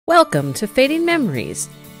Welcome to Fading Memories,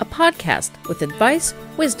 a podcast with advice,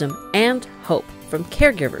 wisdom, and hope from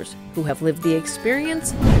caregivers who have lived the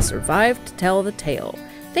experience and survived to tell the tale.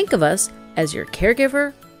 Think of us as your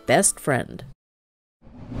caregiver best friend.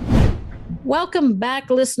 Welcome back,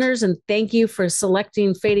 listeners, and thank you for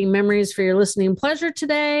selecting Fading Memories for your listening pleasure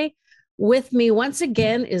today. With me once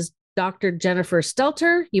again is Dr. Jennifer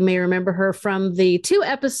Stelter. You may remember her from the 2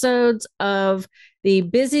 episodes of the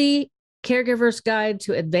Busy Caregivers Guide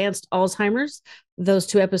to Advanced Alzheimer's. Those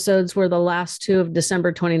 2 episodes were the last 2 of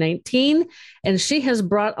December 2019, and she has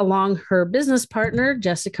brought along her business partner,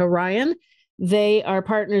 Jessica Ryan. They are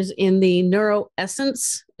partners in the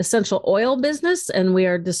NeuroEssence essential oil business, and we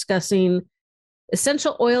are discussing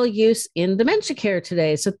essential oil use in dementia care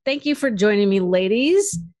today. So thank you for joining me,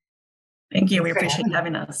 ladies. Thank you. We appreciate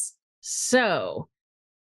having us. So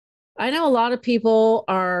I know a lot of people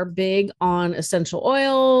are big on essential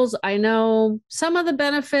oils. I know some of the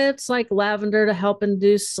benefits, like lavender to help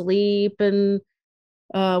induce sleep, and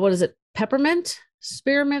peppermint,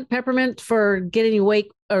 spearmint, peppermint for getting you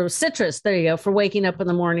awake, or citrus, there you go, for waking up in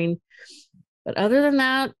the morning. But other than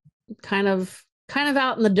that, kind of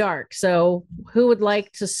out in the dark. So who would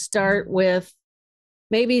like to start with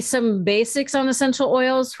maybe some basics on essential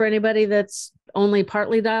oils for anybody that's only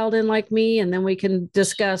partly dialed in like me, and then we can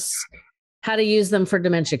discuss how to use them for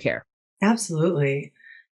dementia care? Absolutely.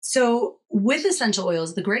 So with essential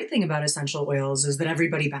oils, the great thing about essential oils is that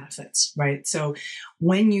everybody benefits, right? So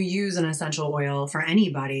when you use an essential oil for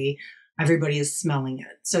anybody, everybody is smelling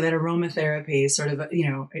it. So that aromatherapy sort of,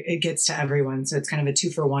 it gets to everyone. So it's kind of a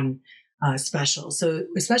 2-for-1 special. So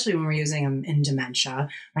especially when we're using them in dementia,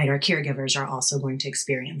 right, our caregivers are also going to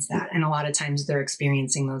experience that. And a lot of times they're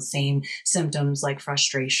experiencing those same symptoms like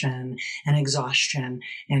frustration and exhaustion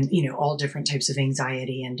and, all different types of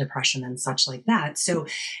anxiety and depression and such like that. So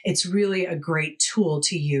it's really a great tool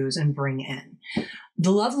to use and bring in.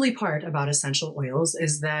 The lovely part about essential oils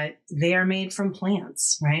is that they are made from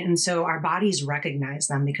plants, right? And so our bodies recognize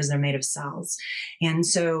them because they're made of cells. And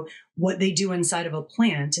so what they do inside of a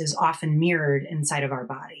plant is often mirrored inside of our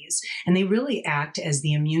bodies. And they really act as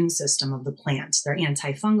the immune system of the plant. They're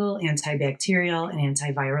antifungal, antibacterial, and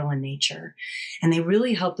antiviral in nature. And they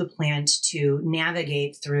really help the plant to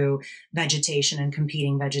navigate through vegetation and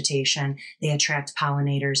competing vegetation. They attract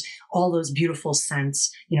pollinators, all those beautiful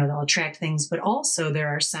scents, they'll attract things, but also there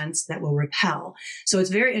are scents that will repel. So it's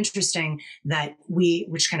very interesting that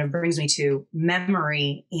which kind of brings me to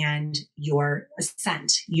memory and your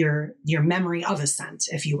scent, your memory of a scent,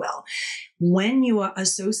 if you will. When you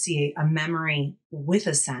associate a memory with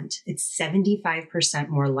a scent, it's 75%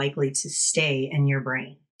 more likely to stay in your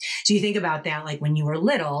brain. So you think about that, like when you were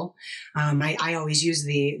little, I always use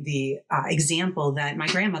the example that my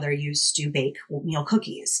grandmother used to bake oatmeal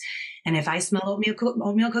cookies. And if I smell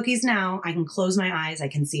oatmeal cookies now, I can close my eyes. I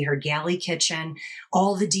can see her galley kitchen.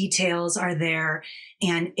 All the details are there.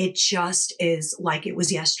 And it just is like it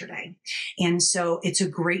was yesterday. And so it's a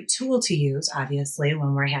great tool to use, obviously,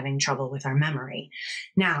 when we're having trouble with our memory.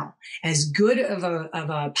 Now, as good of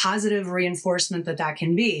a positive reinforcement that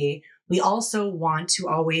can be, we also want to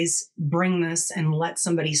always bring this and let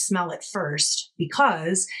somebody smell it first,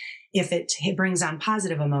 because if it brings on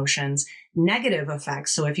positive emotions, negative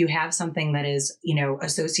effects. So if you have something that is,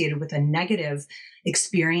 associated with a negative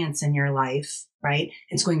experience in your life, right,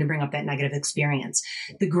 it's going to bring up that negative experience.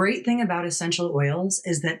 The great thing about essential oils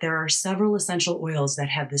is that there are several essential oils that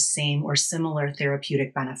have the same or similar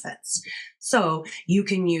therapeutic benefits. So you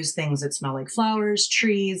can use things that smell like flowers,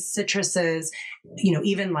 trees, citruses,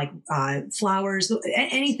 even like flowers,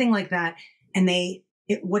 anything like that. And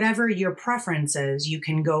whatever your preference is, you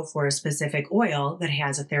can go for a specific oil that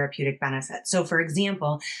has a therapeutic benefit. So for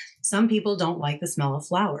example, some people don't like the smell of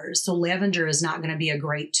flowers. So lavender is not going to be a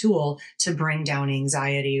great tool to bring down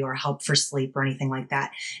anxiety or help for sleep or anything like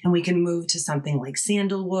that. And we can move to something like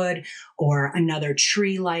sandalwood or another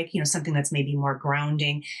tree, like, something that's maybe more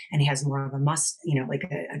grounding and has more of a like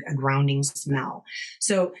a grounding smell.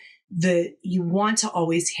 So you want to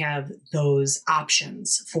always have those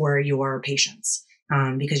options for your patients.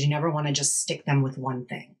 Because you never want to just stick them with one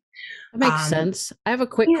thing. That makes sense. I have a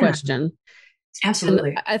quick question.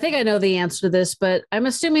 Absolutely. And I think I know the answer to this, but I'm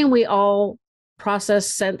assuming we all process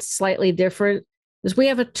scents slightly different. Because we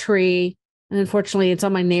have a tree, and unfortunately it's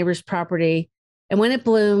on my neighbor's property. And when it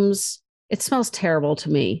blooms, it smells terrible to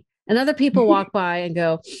me. And other people walk by and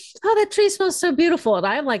go, "Oh, that tree smells so beautiful." And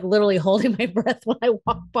I'm like literally holding my breath when I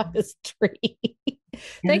walk by this tree.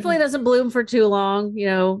 Thankfully, it doesn't bloom for too long,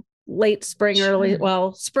 late spring,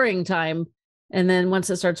 springtime. And then once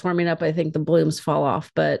it starts warming up, I think the blooms fall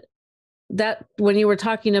off. But that when you were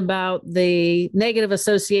talking about the negative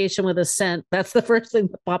association with a scent, that's the first thing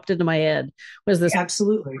that popped into my head was this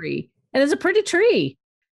Absolutely. tree. And it's a pretty tree.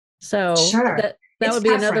 So Sure. that It's would be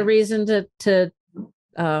another preference. reason to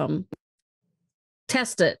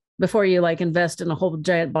test it before you like invest in a whole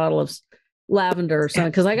giant bottle of lavender or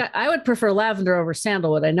something. Because I would prefer lavender over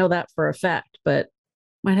sandalwood. I know that for a fact, but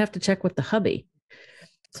might have to check with the hubby.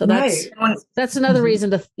 So Right. that's another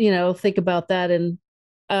reason to think about that. And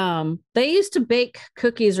they used to bake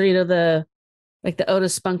cookies, or the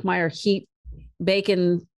Otis Spunkmeyer heat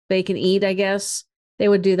bacon eat, I guess. They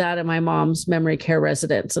would do that at my mom's memory care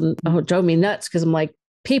residence, and it drove me nuts because I'm like,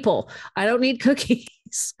 people, I don't need cookies.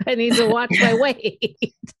 I need to watch my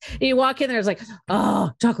weight. You walk in there, it's like,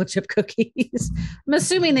 oh, chocolate chip cookies. I'm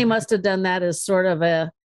assuming they must have done that as sort of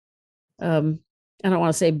a, I don't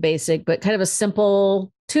want to say basic, but kind of a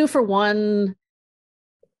simple 2-for-1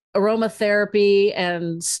 aromatherapy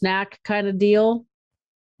and snack kind of deal.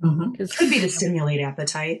 Could be to stimulate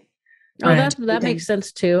appetite. Oh, right. that makes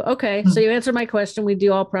sense too. Okay. So you answered my question. We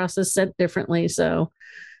do all process scent differently. So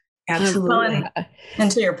absolutely.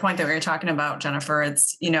 And to your point that we were talking about, Jennifer,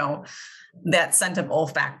 it's, that scent of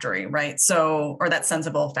olfactory, right? So, or that sense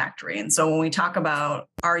of olfactory. And so when we talk about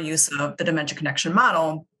our use of the dementia connection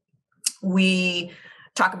model, we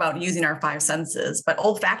talk about using our 5 senses, but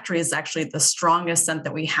olfactory is actually the strongest scent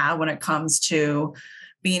that we have when it comes to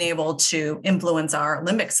being able to influence our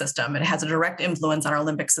limbic system. It has a direct influence on our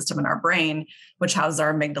limbic system in our brain, which houses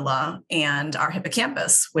our amygdala and our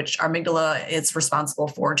hippocampus, which our amygdala is responsible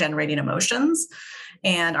for generating emotions,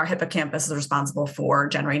 and our hippocampus is responsible for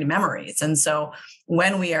generating memories. And so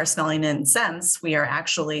when we are smelling in scents, we are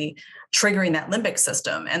actually triggering that limbic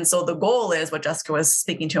system. And so the goal is what Jessica was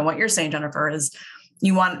speaking to, and what you're saying, Jennifer, is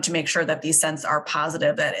you want to make sure that these scents are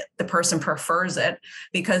positive, that the person prefers it,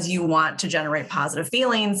 because you want to generate positive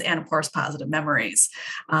feelings and, of course, positive memories.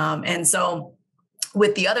 And so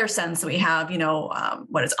with the other scents that we have,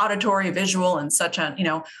 what is auditory, visual, and such on,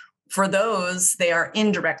 for those, they are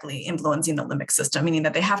indirectly influencing the limbic system, meaning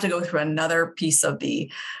that they have to go through another piece of a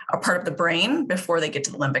part of the brain before they get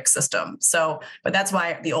to the limbic system. So, but that's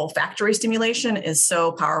why the olfactory stimulation is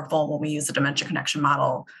so powerful when we use the dementia connection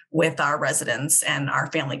model with our residents and our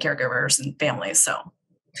family caregivers and families. So.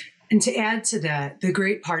 And to add to that, the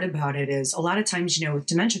great part about it is a lot of times, with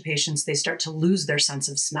dementia patients, they start to lose their sense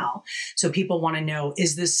of smell. So people want to know,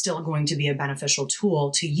 is this still going to be a beneficial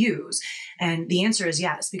tool to use? And the answer is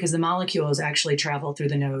yes, because the molecules actually travel through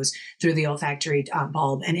the nose, through the olfactory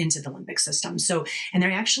bulb, and into the limbic system. So, and they're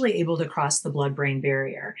actually able to cross the blood-brain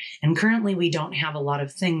barrier. And currently we don't have a lot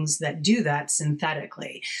of things that do that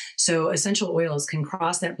synthetically. So essential oils can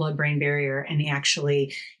cross that blood-brain barrier and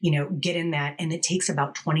actually, get in that. And it takes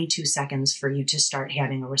about 22 seconds for you to start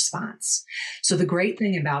having a response. So the great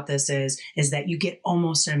thing about this is that you get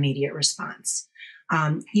almost an immediate response.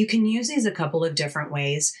 You can use these a couple of different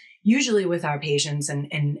ways. Usually with our patients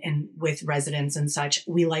and with residents and such,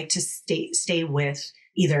 we like to stay with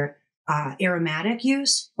either aromatic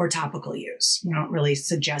use or topical use. We don't really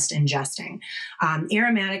suggest ingesting.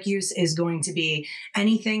 Aromatic use is going to be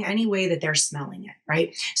any way that they're smelling it,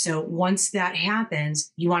 right? So once that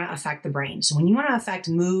happens, you want to affect the brain. So when you want to affect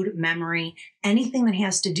mood, memory, anything that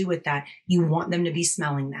has to do with that, you want them to be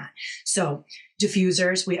smelling that. So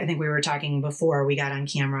diffusers, I think we were talking before we got on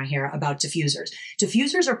camera here about diffusers.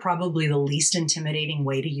 Diffusers are probably the least intimidating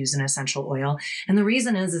way to use an essential oil. And the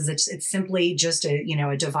reason is it's simply just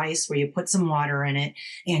a device where you put some water in it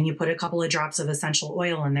and you put a couple of drops of essential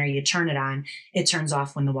oil in there, you turn it on, it turns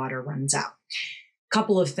off when the water runs out.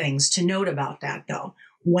 Couple of things to note about that though.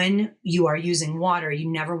 When you are using water, you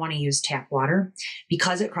never want to use tap water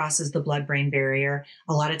because it crosses the blood-brain barrier.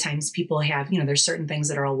 A lot of times people have, there's certain things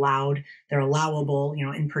that are they're allowable,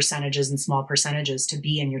 in percentages and small percentages to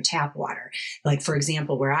be in your tap water. Like, for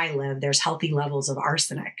example, where I live, there's healthy levels of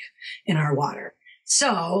arsenic in our water.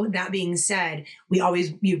 So that being said, we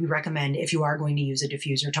recommend, if you are going to use a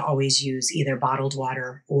diffuser, to always use either bottled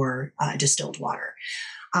water or distilled water.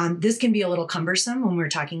 This can be a little cumbersome when we're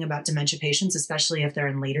talking about dementia patients, especially if they're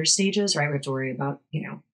in later stages, right? We have to worry about,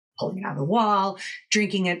 pulling it out of the wall,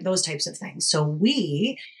 drinking it, those types of things. So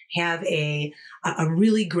we have a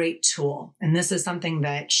really great tool, and this is something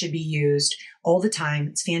that should be used all the time.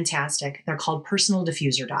 It's fantastic. They're called personal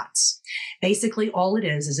diffuser dots. Basically, all it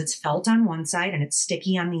is it's felt on one side and it's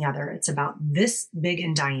sticky on the other. It's about this big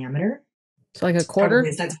in diameter. It's like a quarter?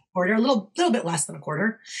 That's a quarter, a little bit less than a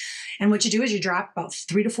quarter. And what you do is you drop about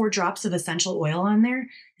 3 to 4 drops of essential oil on there,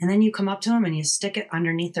 and then you come up to them and you stick it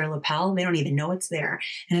underneath their lapel. They don't even know it's there.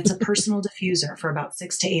 And it's a personal diffuser for about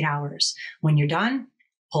 6 to 8 hours. When you're done,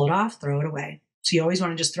 pull it off, throw it away. So you always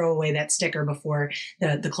want to just throw away that sticker before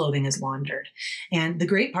the clothing is laundered. And the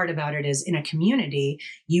great part about it is in a community,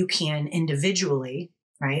 you can individually,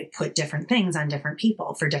 right, put different things on different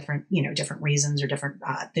people for different, different reasons or different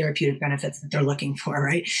therapeutic benefits that they're looking for,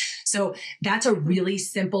 right? So that's a really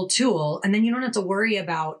simple tool. And then you don't have to worry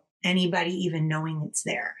about anybody even knowing it's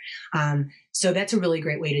there. So that's a really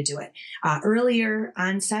great way to do it. Earlier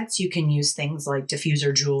onsets, you can use things like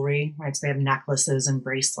diffuser jewelry, right? So they have necklaces and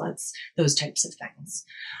bracelets, those types of things.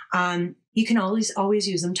 You can always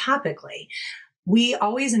use them topically. We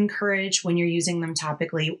always encourage when you're using them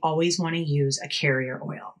topically, always want to use a carrier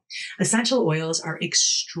oil. Essential oils are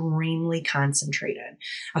extremely concentrated.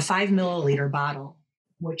 A 5 milliliter bottle,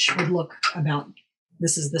 which would look about,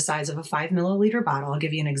 this is the size of a 5 milliliter bottle. I'll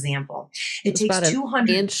give you an example. It takes about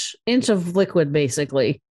 200 inch of liquid,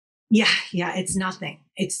 basically. Yeah, it's nothing.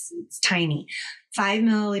 It's tiny. 5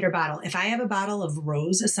 milliliter bottle. If I have a bottle of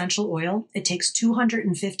rose essential oil, it takes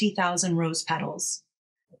 250,000 rose petals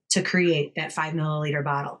to create that 5 milliliter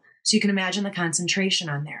bottle. So you can imagine the concentration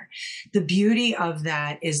on there. The beauty of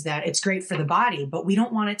that is that it's great for the body, but we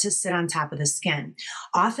don't want it to sit on top of the skin.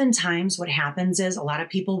 Oftentimes what happens is a lot of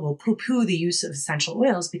people will poo-poo the use of essential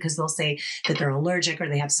oils because they'll say that they're allergic or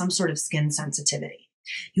they have some sort of skin sensitivity.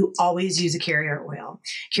 You always use a carrier oil.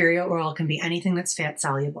 Carrier oil can be anything that's fat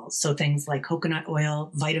soluble. So things like coconut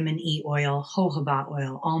oil, vitamin E oil, jojoba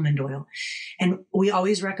oil, almond oil. And we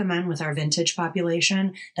always recommend with our vintage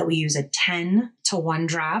population that we use a 10 to 1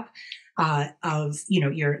 drop of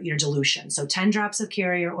your dilution. So 10 drops of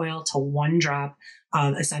carrier oil to 1 drop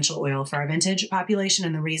of essential oil for our vintage population.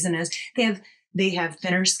 And the reason is they have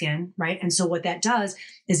thinner skin, right? And so what that does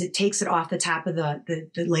is it takes it off the top of the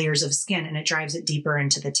layers of skin and it drives it deeper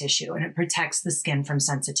into the tissue and it protects the skin from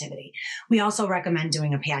sensitivity. We also recommend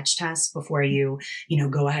doing a patch test before you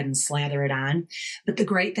go ahead and slather it on. But the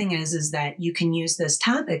great thing is that you can use this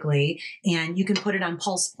topically and you can put it on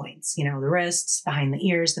pulse points, the wrists, behind the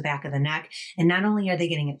ears, the back of the neck. And not only are they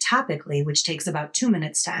getting it topically, which takes about 2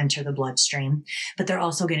 minutes to enter the bloodstream, but they're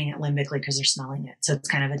also getting it limbically because they're smelling it. So it's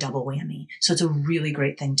kind of a double whammy. So it's a really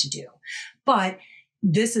great thing to do. But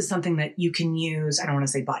this is something that you can use. I don't want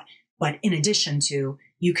to say but in addition to,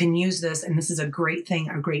 you can use this. And this is a great thing,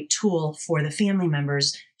 a great tool for the family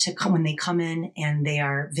members to come when they come in and they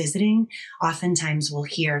are visiting. Oftentimes we'll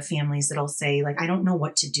hear families that'll say, like, I don't know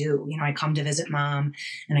what to do. I come to visit mom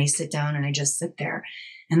and I sit down and I just sit there.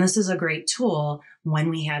 And this is a great tool when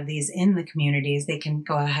we have these in the communities. They can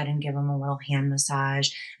go ahead and give them a little hand massage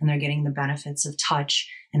and they're getting the benefits of touch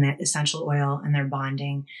and that essential oil and their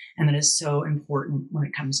bonding. And that is so important when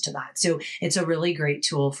it comes to that. So it's a really great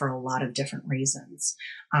tool for a lot of different reasons.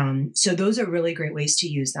 So those are really great ways to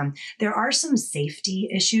use them. There are some safety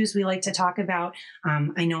issues we like to talk about.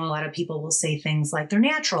 I know a lot of people will say things like they're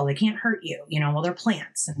natural, they can't hurt you, well, they're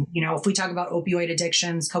plants. And, if we talk about opioid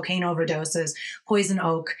addictions, cocaine overdoses, poison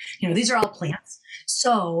oak, these are all plants.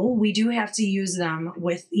 So we do have to use them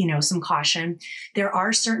with, some caution. There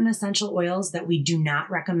are certain essential oils that we do not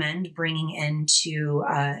recommend bringing into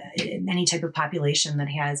any type of population that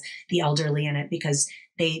has the elderly in it because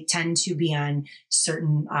they tend to be on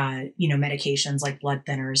certain, medications like blood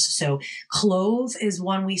thinners. So clove is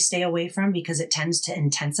one we stay away from because it tends to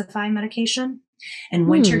intensify medication. And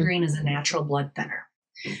wintergreen is a natural blood thinner.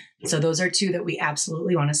 So those are two that we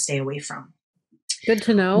absolutely want to stay away from. Good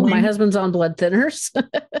to know. My husband's on blood thinners.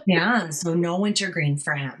 Yeah, so no wintergreen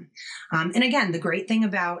for him. And again, the great thing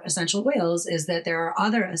about essential oils is that there are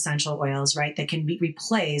other essential oils, right, that can be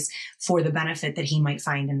replaced for the benefit that he might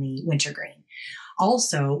find in the wintergreen.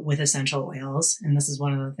 Also with essential oils, and this is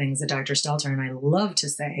one of the things that Dr. Stelter and I love to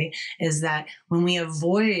say, is that when we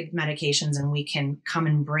avoid medications and we can come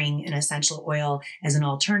and bring an essential oil as an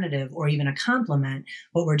alternative or even a complement,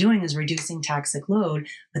 what we're doing is reducing toxic load,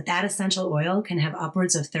 but that essential oil can have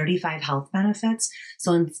upwards of 35 health benefits.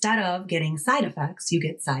 So instead of getting side effects, you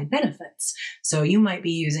get side benefits. So you might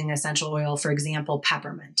be using essential oil, for example,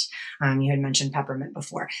 peppermint. You had mentioned peppermint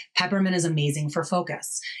before. Peppermint is amazing for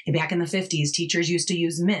focus. Back in the 50s, teachers used to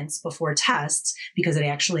use mints before tests because it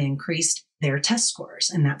actually increased their test scores.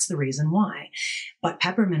 And that's the reason why. But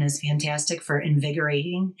peppermint is fantastic for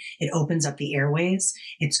invigorating. It opens up the airways.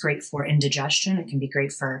 It's great for indigestion. It can be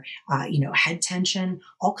great for, head tension,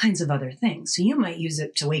 all kinds of other things. So you might use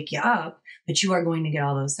it to wake you up, but you are going to get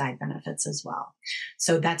all those side benefits as well.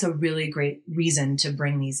 So that's a really great reason to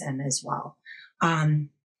bring these in as well.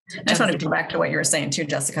 I just wanted to go back to what you were saying too,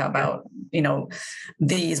 Jessica, about,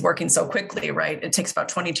 these working so quickly, right? It takes about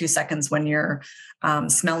 22 seconds when you're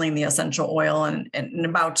smelling the essential oil, and in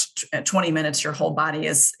about 20 minutes, your whole body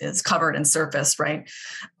is covered and surfaced, right?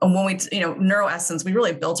 And when we, NeuroEssence, we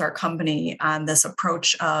really built our company on this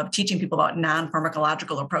approach of teaching people about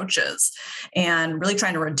non-pharmacological approaches and really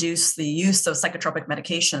trying to reduce the use of psychotropic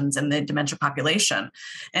medications in the dementia population.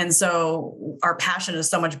 And so our passion is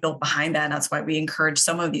so much built behind that. And that's why we encourage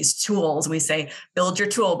some of these tools. We say, build your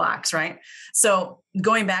toolbox, right? So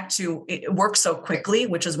going back to, it works so quickly,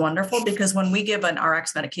 which is wonderful, because when we give an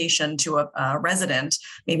RX medication to a resident,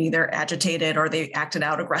 maybe they're agitated or they acted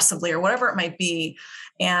out aggressively or whatever it might be,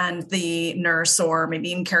 and the nurse or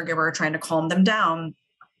maybe even caregiver are trying to calm them down,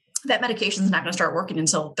 that medication is not going to start working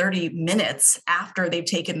until 30 minutes after they've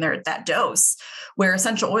taken that dose, where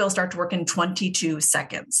essential oils start to work in 22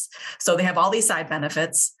 seconds. So they have all these side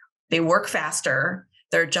benefits. They work faster.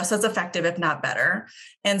 They're just as effective, if not better.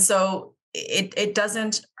 And so it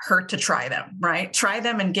doesn't hurt to try them, right? Try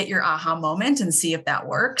them and get your aha moment and see if that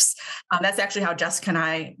works. That's actually how Jessica and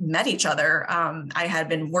I met each other. I had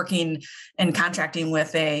been working and contracting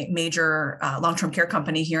with a major long-term care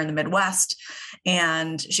company here in the Midwest,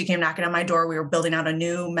 and she came knocking on my door. We were building out a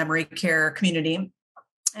new memory care community.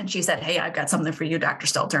 And she said, "Hey, I've got something for you, Dr.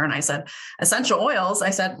 Stelter." And I said, "Essential oils?"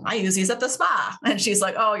 I said, "I use these at the spa." And she's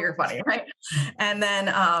like, "Oh, you're funny." Right. And then,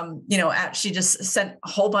 she just sent a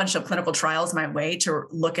whole bunch of clinical trials my way to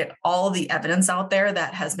look at all the evidence out there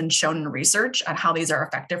that has been shown in research on how these are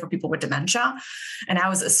effective for people with dementia. And I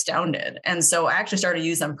was astounded. And so I actually started to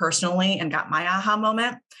use them personally and got my aha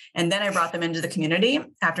moment. And then I brought them into the community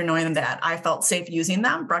after knowing that I felt safe using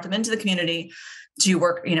them, brought them into the community to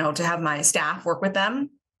work, to have my staff work with them,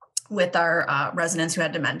 with our residents who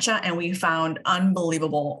had dementia, and we found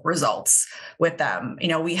unbelievable results with them.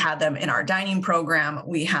 We had them in our dining program.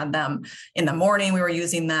 We had them in the morning. We were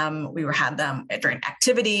using them. We had them during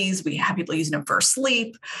activities. We had people using them for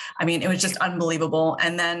sleep. I mean, it was just unbelievable.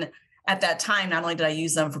 And then at that time, not only did I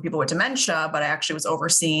use them for people with dementia, but I actually was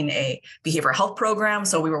overseeing a behavioral health program.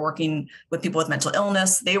 So we were working with people with mental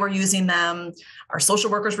illness. They were using them. Our social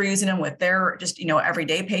workers were using them with their just,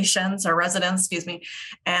 everyday patients or residents, excuse me.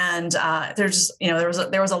 And there's just,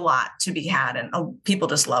 there was a lot to be had, and people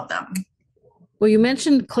just love them. Well, you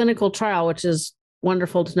mentioned clinical trial, which is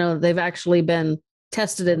wonderful to know that they've actually been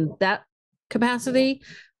tested in that capacity.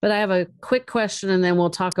 But I have a quick question, and then we'll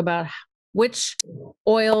talk about which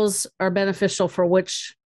oils are beneficial for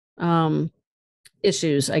which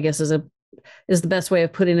issues, I guess is the best way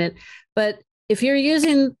of putting it. But if you're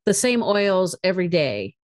using the same oils every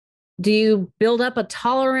day, do you build up a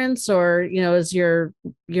tolerance, or, is your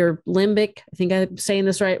limbic, I think I'm saying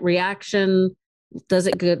this right, reaction, does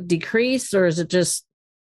it decrease, or is it just,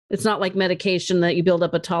 it's not like medication that you build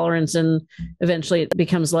up a tolerance and eventually it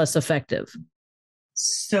becomes less effective?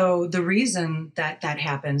 So the reason that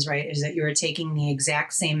happens, right, is that you're taking the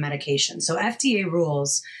exact same medication. So FDA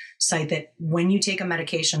rules cite that when you take a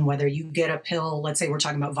medication, whether you get a pill, let's say we're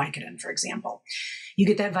talking about Vicodin, for example, you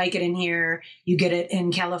get that Vicodin here, you get it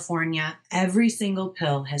in California, every single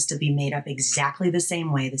pill has to be made up exactly the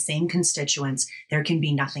same way, the same constituents. There can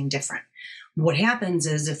be nothing different. What happens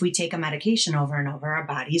is if we take a medication over and over, our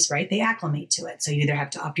bodies, right, they acclimate to it. So you either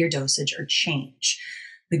have to up your dosage or change.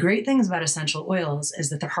 The great things about essential oils is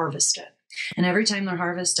that they're harvested. And every time they're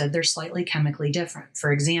harvested, they're slightly chemically different.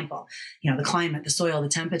 For example, the climate, the soil, the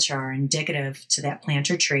temperature are indicative to that plant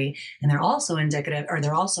or tree. And they're also indicative, or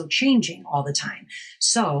they're also changing all the time.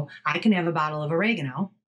 So I can have a bottle of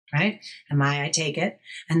oregano, right? And I take it.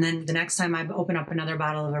 And then the next time I open up another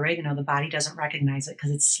bottle of oregano, the body doesn't recognize it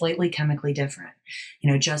because it's slightly chemically different,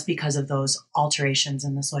 just because of those alterations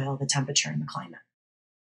in the soil, the temperature, and the climate.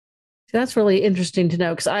 That's really interesting to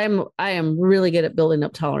know, because I am really good at building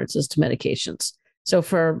up tolerances to medications. So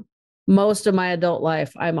for most of my adult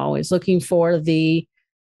life, I'm always looking for the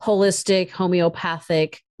holistic,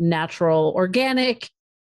 homeopathic, natural, organic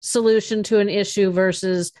solution to an issue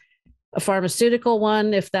versus a pharmaceutical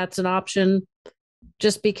one, if that's an option.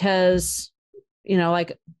 Just because,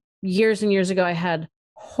 like years and years ago, I had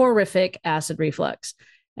horrific acid reflux,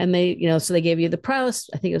 and they, so they gave you the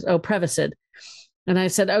Prevacid. And I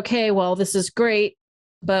said, okay, well, this is great,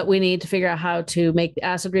 but we need to figure out how to make the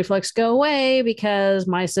acid reflux go away, because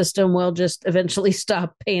my system will just eventually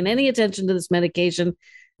stop paying any attention to this medication.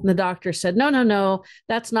 And the doctor said, no,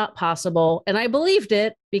 that's not possible. And I believed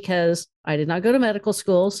it because I did not go to medical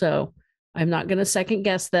school. So I'm not going to second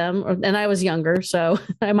guess them. And I was younger, so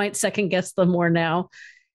I might second guess them more now.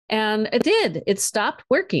 And it stopped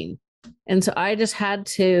working. And so I just had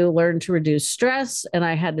to learn to reduce stress, and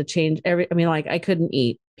I had to change I couldn't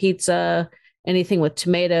eat, pizza, anything with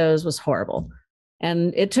tomatoes was horrible.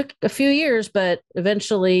 And it took a few years, but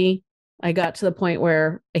eventually I got to the point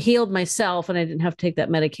where I healed myself and I didn't have to take that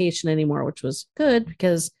medication anymore, which was good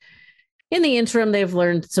because in the interim, they've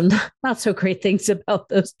learned some not so great things about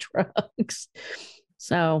those drugs.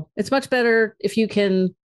 So it's much better if you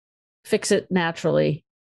can fix it naturally,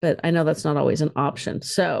 but I know that's not always an option.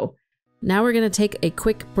 So now we're going to take a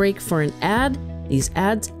quick break for an ad. These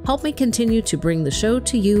ads help me continue to bring the show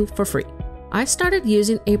to you for free. I started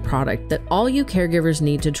using a product that all you caregivers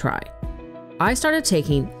need to try. I started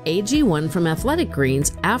taking AG1 from Athletic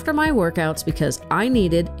Greens after my workouts because I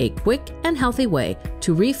needed a quick and healthy way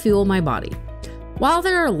to refuel my body. While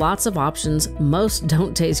there are lots of options, most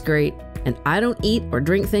don't taste great, and I don't eat or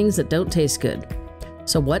drink things that don't taste good.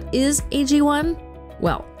 So what is AG1?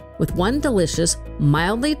 Well, with one delicious,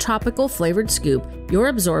 mildly tropical flavored scoop, you're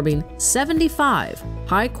absorbing 75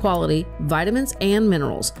 high-quality vitamins and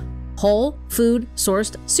minerals, whole food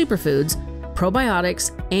sourced superfoods,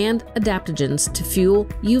 probiotics, and adaptogens to fuel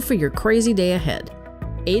you for your crazy day ahead.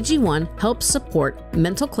 AG1 helps support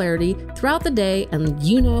mental clarity throughout the day, and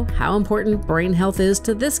you know how important brain health is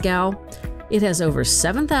to this gal. It has over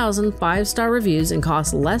 7,000 5-star reviews and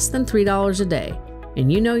costs less than $3 a day.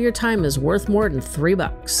 And you know your time is worth more than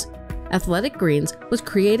 $3. Athletic Greens was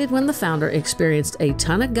created when the founder experienced a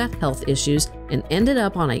ton of gut health issues and ended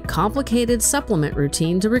up on a complicated supplement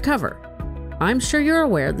routine to recover. I'm sure you're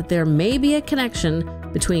aware that there may be a connection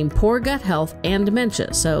between poor gut health and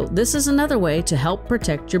dementia, so this is another way to help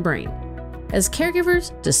protect your brain. As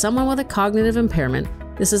caregivers to someone with a cognitive impairment,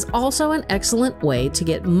 this is also an excellent way to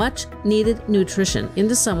get much needed nutrition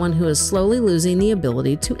into someone who is slowly losing the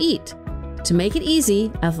ability to eat. To make it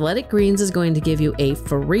easy, Athletic Greens is going to give you a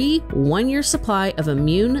free 1-year supply of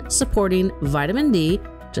immune-supporting vitamin D,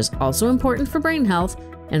 which is also important for brain health,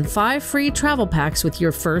 and 5 free travel packs with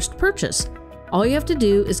your first purchase. All you have to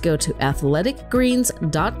do is go to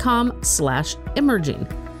athleticgreens.com/emerging.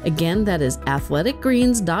 Again, that is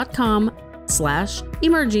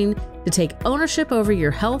athleticgreens.com/emerging to take ownership over your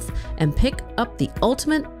health and pick up the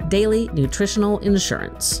ultimate daily nutritional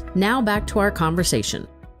insurance. Now back to our conversation.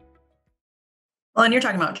 Well, and you're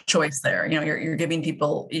talking about choice there. You know, you're giving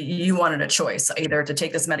people, you wanted a choice, either to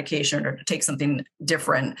take this medication or to take something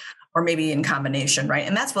different, or maybe in combination, right?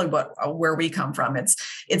 And that's really where we come from.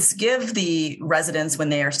 It's give the residents, when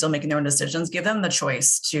they are still making their own decisions, give them the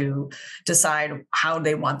choice to decide how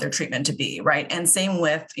they want their treatment to be, right? And same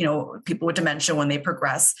with, people with dementia, when they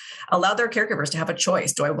progress, allow their caregivers to have a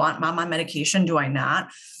choice. Do I want mom on medication? Do I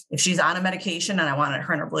not? If she's on a medication and I want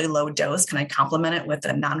her in a really low dose, can I complement it with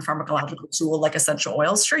a non-pharmacological tool like essential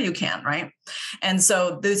oils? Sure, you can, right? And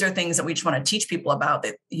so those are things that we just want to teach people about,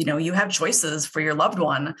 that, you have choices for your loved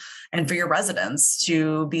one and for your residents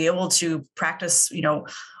to be able to practice,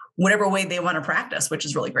 whatever way they want to practice, which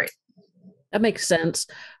is really great. That makes sense.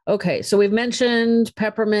 Okay, so we've mentioned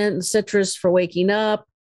peppermint and citrus for waking up,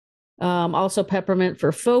 also peppermint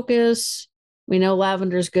for focus. We know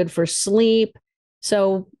lavender is good for sleep.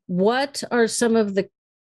 So what are some of the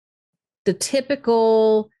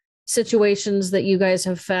typical situations that you guys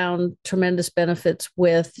have found tremendous benefits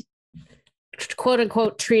with, quote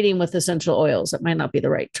unquote, treating with essential oils? That might not be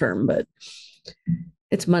the right term, but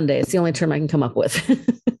it's Monday. It's the only term I can come up with.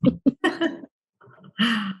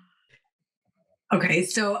 Okay.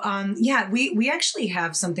 So, we actually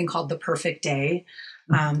have something called the perfect day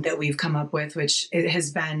that we've come up with, which it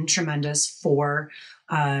has been tremendous for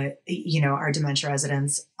our dementia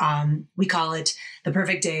residents. We call it the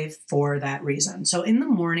perfect day for that reason. So in the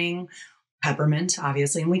morning, peppermint,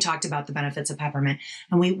 obviously, and we talked about the benefits of peppermint,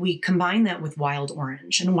 and we combine that with wild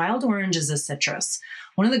orange. And wild orange is a citrus.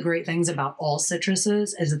 One of the great things about all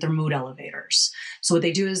citruses is that they're mood elevators. So what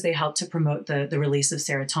they do is they help to promote the release of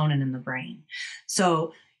serotonin in the brain.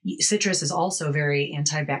 So citrus is also very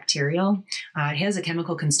antibacterial. It has a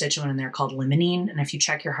chemical constituent in there called limonene. And if you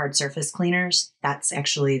check your hard surface cleaners, that's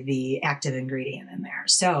actually the active ingredient in there.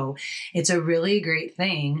 So it's a really great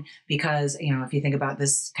thing because, if you think about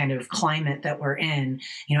this kind of climate that we're in,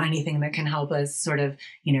 anything that can help us sort of,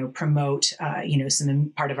 promote,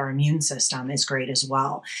 some part of our immune system is great as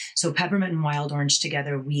well. So peppermint and wild orange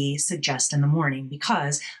together, we suggest in the morning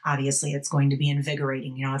because obviously it's going to be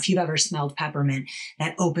invigorating. If you've ever smelled peppermint,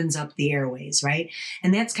 that opens up the airways, right?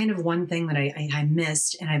 And that's kind of one thing that I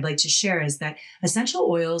missed and I'd like to share is that essential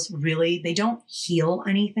oils really, they don't heal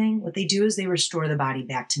anything. What they do is they restore the body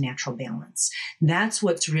back to natural balance. That's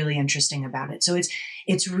what's really interesting about it. So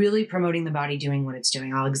it's really promoting the body doing what it's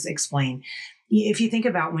doing. I'll explain. If you think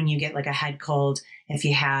about when you get like a head cold, if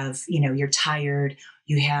you have, you're tired,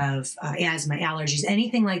 you have asthma, allergies,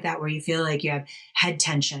 anything like that, where you feel like you have head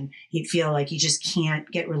tension, you feel like you just can't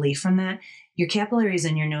get relief from that, your capillaries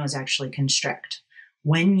in your nose actually constrict.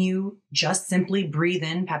 When you just simply breathe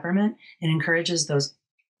in peppermint, it encourages those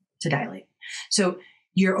to dilate. So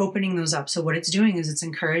you're opening those up. So what it's doing is it's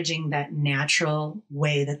encouraging that natural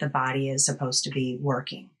way that the body is supposed to be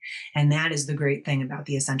working. And that is the great thing about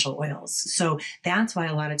the essential oils. So that's why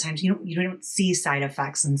a lot of times you don't see side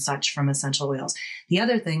effects and such from essential oils. The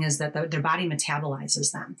other thing is that their body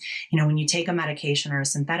metabolizes them. When you take a medication or a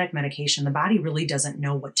synthetic medication, the body really doesn't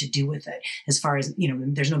know what to do with it as far as,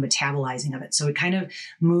 there's no metabolizing of it. So it kind of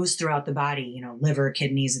moves throughout the body, liver,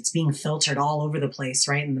 kidneys, it's being filtered all over the place,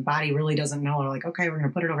 right? And the body really doesn't know. They're like, okay, we're going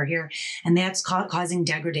to put it over here. And that's causing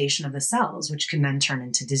degradation of the cells, which can then turn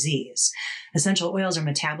into disease. Essential oils are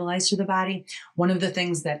metabolized through the body. One of the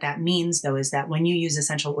things that means, though, is that when you use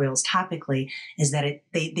essential oils topically, is that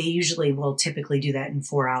they usually will typically do that in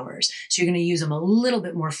 4 hours. So you're going to use them a little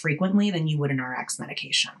bit more frequently than you would an RX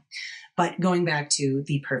medication. But going back to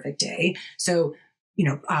the perfect day, so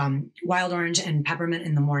wild orange and peppermint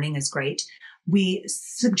in the morning is great. We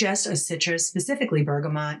suggest a citrus, specifically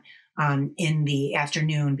bergamot, in the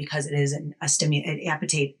afternoon because it is an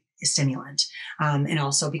appetite stimulant. And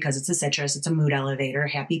also because it's a citrus, it's a mood elevator.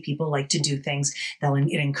 Happy people like to do things.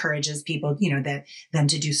 It encourages people, them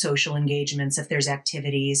to do social engagements if there's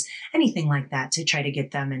activities, anything like that to try to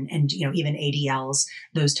get them and even ADLs,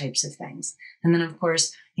 those types of things. And then of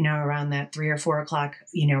course, around that 3 or 4 o'clock,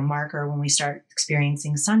 marker, when we start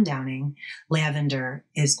experiencing sundowning, lavender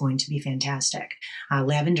is going to be fantastic.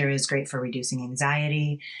 Lavender is great for reducing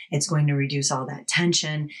anxiety. It's going to reduce all that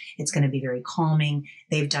tension. It's going to be very calming.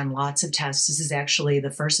 They've done lots of tests. This is actually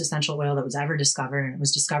the first essential oil that was ever discovered, and it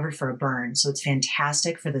was discovered for a burn. So it's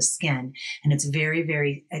fantastic for the skin, and it's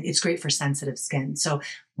it's great for sensitive skin. So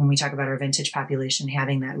when we talk about our vintage population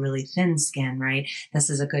having that really thin skin, right, this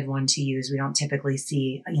is a good one to use. We don't typically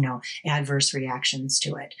see, adverse reactions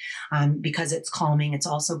to it because it's calming. It's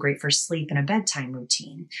also great for sleep and a bedtime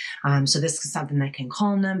routine. So this is something that can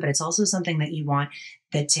calm them, but it's also something that you want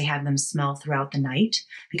to have them smell throughout the night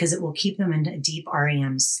because it will keep them in a deep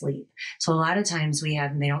REM sleep. So a lot of times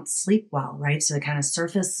they don't sleep well, right? So the kind of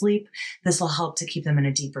surface sleep, this will help to keep them in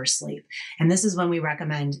a deeper sleep. And this is when we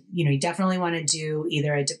recommend, you definitely want to do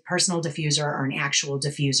either a personal diffuser or an actual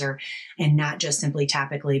diffuser and not just simply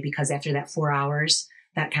topically, because after that 4 hours,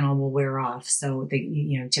 that kind of will wear off. So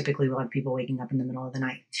typically we'll have people waking up in the middle of the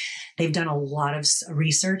night. They've done a lot of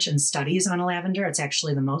research and studies on lavender. It's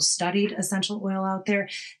actually the most studied essential oil out there.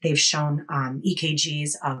 They've shown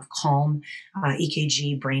EKGs of calm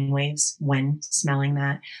EKG brainwaves when smelling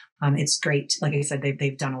that. It's great. Like I said,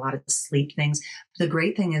 they've done a lot of sleep things. The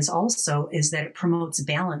great thing is that it promotes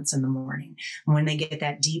balance in the morning. When they get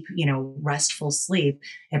that deep, restful sleep,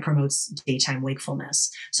 it promotes daytime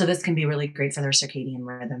wakefulness. So this can be really great for their circadian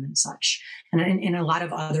rhythm and such. And a lot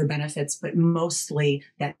of other benefits, but mostly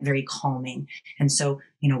that very calming. And so,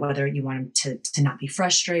 whether you want them to not be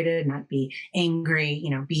frustrated, not be angry,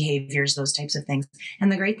 behaviors, those types of things.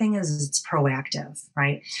 And the great thing is it's proactive,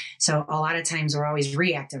 right? So a lot of times we're always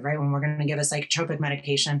reactive, right? When we're going to give a psychotropic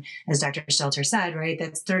medication, as Dr. Stelter said, right?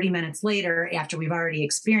 That's 30 minutes later after we've already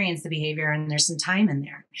experienced the behavior and there's some time in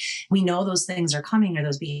there. We know those things are coming or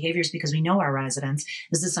those behaviors because we know our residents.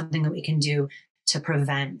 This is something that we can do to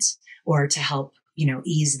prevent or to help,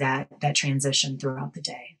 ease that transition throughout the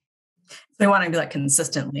day. We want to do that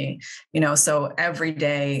consistently, so every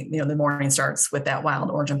day, the morning starts with that wild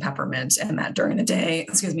orange and peppermint, and that during the day,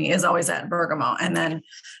 is always at bergamot. And then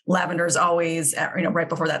lavender is always at, right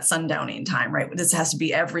before that sundowning time, right? This has to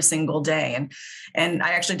be every single day. And I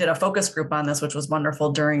actually did a focus group on this, which was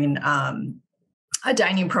wonderful during a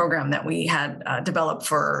dining program that we had developed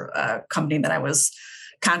for a company that I was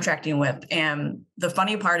contracting with. And the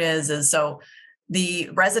funny part is so the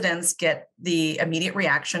residents get the immediate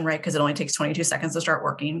reaction, right? Because it only takes 22 seconds to start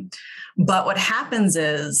working. But what happens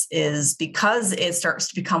is because it starts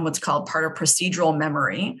to become what's called part of procedural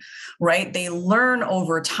memory, right? They learn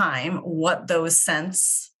over time what those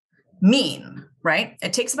scents mean, right?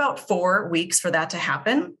 It takes about 4 weeks for that to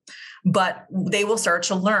happen, but they will start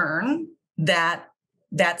to learn that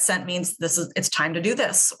scent means it's time to do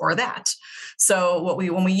this or that. So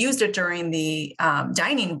when we used it during the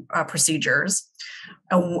dining procedures,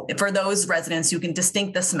 for those residents who can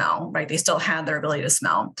distinct the smell, right? They still had their ability to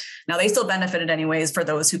smell. Now they still benefited anyways for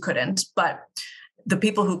those who couldn't, but the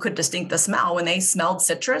people who could distinct the smell, when they smelled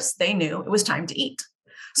citrus, they knew it was time to eat.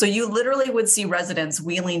 So you literally would see residents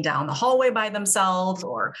wheeling down the hallway by themselves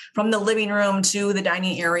or from the living room to the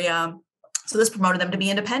dining area. So this promoted them to be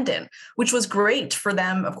independent, which was great for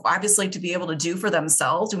them, obviously, to be able to do for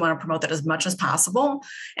themselves. We want to promote that as much as possible,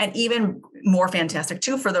 and even more fantastic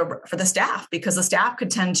too for the staff, because the staff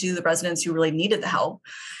could tend to the residents who really needed the help,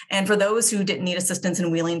 and for those who didn't need assistance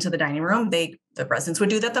in wheeling to the dining room, the residents would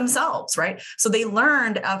do that themselves, right? So they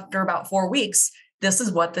learned after about 4 weeks, this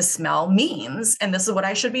is what the smell means, and this is what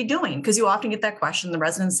I should be doing. Because you often get that question, the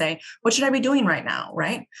residents say, what should I be doing right now,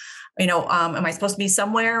 right? Am I supposed to be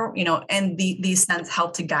somewhere, and these scents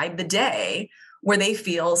help to guide the day where they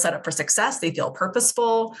feel set up for success. They feel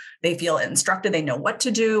purposeful. They feel instructed. They know what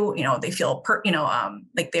to do. They feel,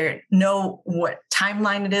 like they know what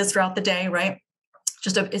timeline it is throughout the day, right?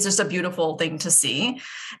 It's just a beautiful thing to see,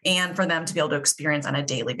 and for them to be able to experience on a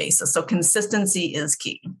daily basis. So consistency is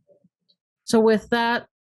key. So with that,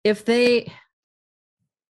 is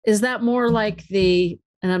that more like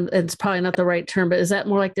and it's probably not the right term, but is that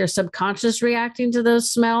more like their subconscious reacting to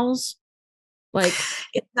those smells? Like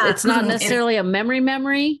it's not necessarily a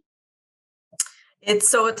memory.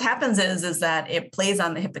 So what happens is that it plays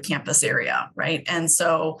on the hippocampus area, right? And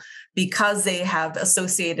so because they have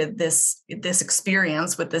associated this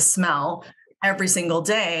experience with this smell every single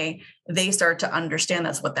day, they start to understand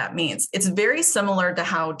that's what that means. It's very similar to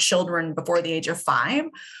how children before the age of 5,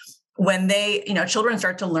 when children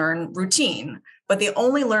start to learn routine, but they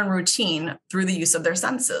only learn routine through the use of their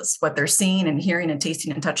senses, what they're seeing and hearing and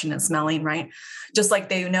tasting and touching and smelling, right? Just like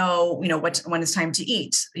they know, when it's time to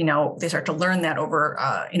eat, they start to learn that over,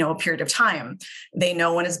 a period of time. They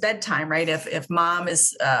know when it's bedtime, right? If mom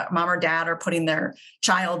or dad are putting their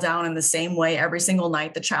child down in the same way every single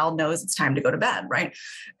night, the child knows it's time to go to bed, right?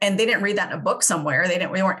 And they didn't read that in a book somewhere. They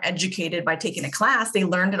weren't educated by taking a class. They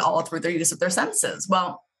learned it all through their use of their senses.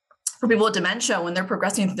 Well, for people with dementia, when they're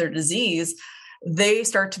progressing through their disease, they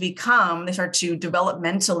start to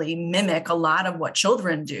developmentally mimic a lot of what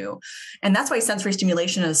children do. And that's why sensory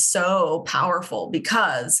stimulation is so powerful,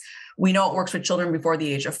 because we know it works with children before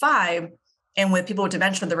the age of 5. And with people with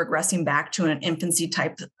dementia, they're regressing back to an infancy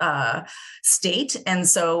type state. And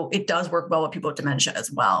so it does work well with people with dementia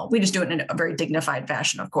as well. We just do it in a very dignified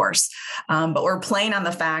fashion, of course. But we're playing on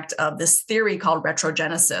the fact of this theory called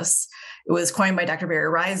retrogenesis. It was coined by Dr.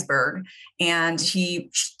 Barry Reisberg, and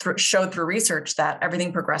he showed through research that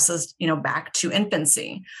everything progresses, back to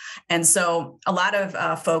infancy. And so a lot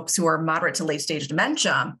of folks who are moderate to late stage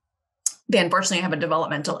dementia, they unfortunately have a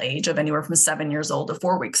developmental age of anywhere from 7 years old to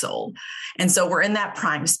 4 weeks old. And so we're in that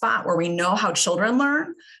prime spot where we know how children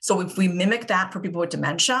learn. So if we mimic that for people with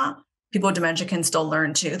dementia, people with dementia can still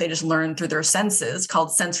learn too. They just learn through their senses,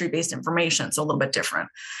 called sensory-based information. So a little bit different.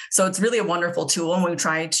 So it's really a wonderful tool. And we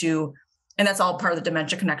try to, and that's all part of the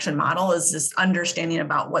dementia connection model, is this understanding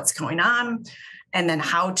about what's going on and then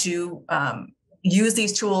how to use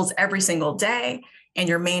these tools every single day. And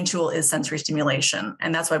your main tool is sensory stimulation.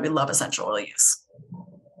 And that's why we love essential oil use.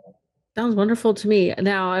 Sounds wonderful to me.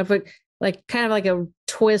 Now I've kind of like a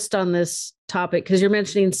twist on this topic, because you're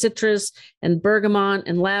mentioning citrus and bergamot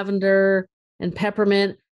and lavender and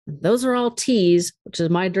peppermint. Those are all teas, which is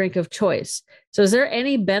my drink of choice. So is there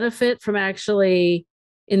any benefit from actually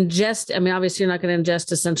obviously you're not going to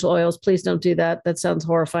ingest essential oils. Please don't do that. That sounds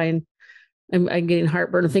horrifying. I'm getting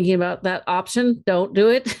heartburn thinking about that option. Don't do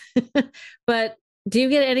it. But do you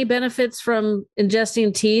get any benefits from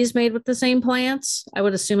ingesting teas made with the same plants? I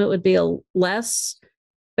would assume it would be a less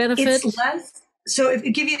benefit. It's less. So if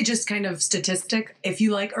give you just kind of statistic, if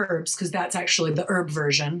you like herbs, because that's actually the herb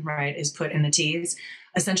version, right, is put in the teas,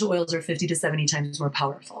 essential oils are 50 to 70 times more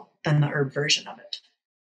powerful than the herb version of it.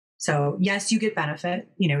 So yes, you get benefit.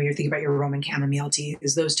 You're thinking about your Roman chamomile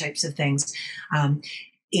teas, those types of things.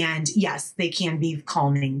 And yes, they can be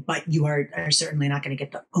calming, but you are certainly not going to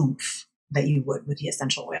get the oomph that you would with the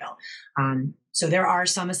essential oil. So there are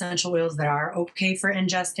some essential oils that are okay for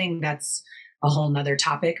ingesting. That's a whole nother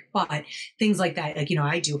topic, but things like that,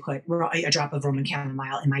 I do put a drop of Roman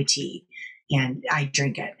chamomile in my tea and I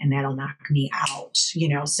drink it and that'll knock me out,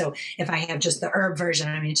 so if I have just the herb version,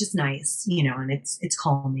 it's just nice, and it's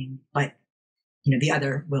calming, but the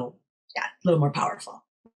other will, a little more powerful,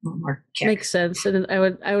 a little more kick. Makes sense. And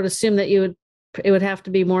I would assume that it would have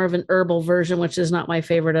to be more of an herbal version, which is not my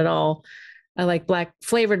favorite at all. I like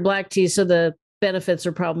flavored black tea. So the benefits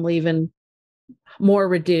are probably even more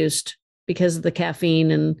reduced because of the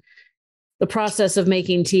caffeine and the process of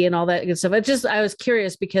making tea and all that good stuff. I was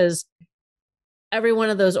curious because every one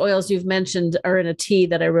of those oils you've mentioned are in a tea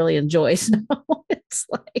that I really enjoy. So it's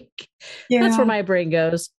like, that's where my brain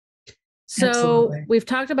goes. So Absolutely. We've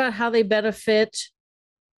talked about how they benefit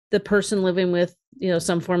the person living with,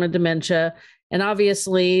 some form of dementia. And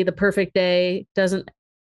obviously the perfect day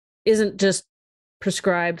isn't just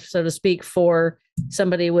prescribed, so to speak, for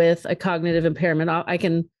somebody with a cognitive impairment.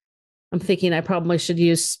 I'm thinking I probably should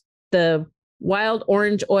use the wild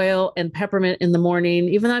orange oil and peppermint in the morning,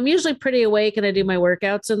 even though I'm usually pretty awake and I do my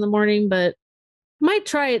workouts in the morning, but I might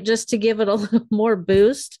try it just to give it a little more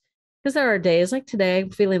boost, because there are days like today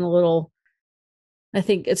I'm feeling a little, I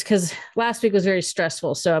think it's because last week was very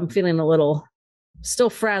stressful. So I'm feeling a little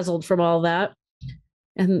still frazzled from all that.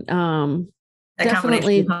 And that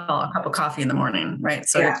definitely a cup of coffee in the morning, right?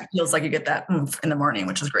 So it feels like you get that oomph in the morning,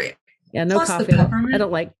 which is great. Yeah, no coffee. I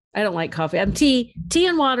don't like coffee. I'm tea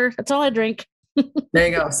and water. That's all I drink. There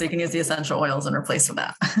you go. So you can use the essential oils in replace of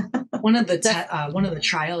that. One of the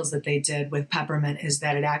trials that they did with peppermint is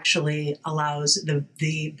that it actually allows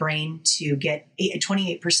the brain to get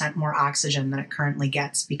 28% more oxygen than it currently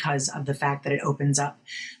gets, because of the fact that it opens up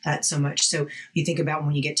that so much. So you think about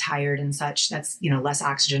when you get tired and such, that's, less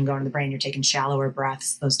oxygen going to the brain. You're taking shallower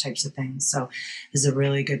breaths, those types of things. So this is a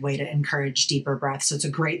really good way to encourage deeper breaths. So it's a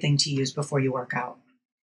great thing to use before you work out.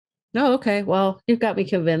 Oh, okay. Well, you've got me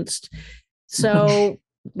convinced. So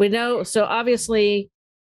we know, so obviously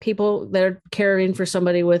people that are caring for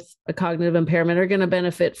somebody with a cognitive impairment are going to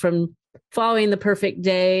benefit from following the perfect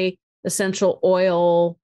day essential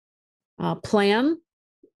oil plan.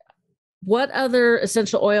 What other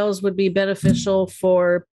essential oils would be beneficial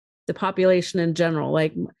for the population in general?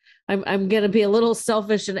 Like, I'm going to be a little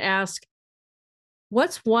selfish and ask,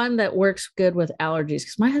 what's one that works good with allergies?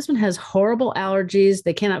 Because my husband has horrible allergies.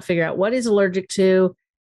 They cannot figure out what he's allergic to.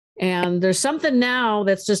 And there's something now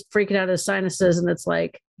that's just freaking out his sinuses. And it's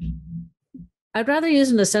like, I'd rather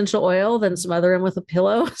use an essential oil than smother him with a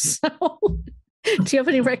pillow. So do you have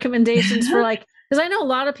any recommendations for, like, because I know a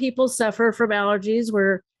lot of people suffer from allergies.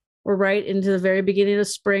 We're right into the very beginning of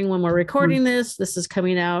spring when we're recording this. This is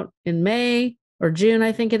coming out in May or June,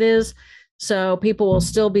 I think it is. So people will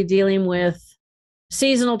still be dealing with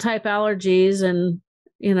seasonal type allergies, and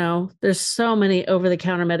there's so many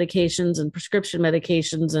over-the-counter medications and prescription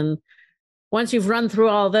medications. And once you've run through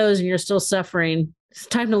all those and you're still suffering, it's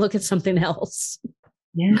time to look at something else.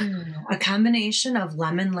 Yeah. A combination of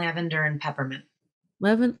lemon, lavender, and peppermint.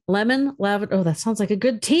 Lemon, lavender. Oh, that sounds like a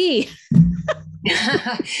good tea.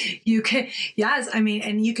 You can, yes. I mean,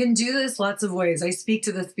 and you can do this lots of ways. I speak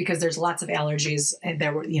to this because there's lots of allergies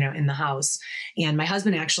that were, in the house. And my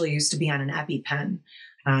husband actually used to be on an EpiPen.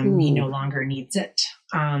 He no longer needs it.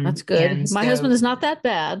 That's good. My husband is not that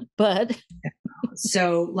bad, but.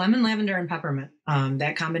 So lemon, lavender, and peppermint,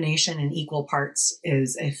 that combination in equal parts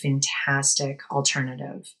is a fantastic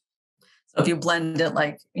alternative. So if you blend it,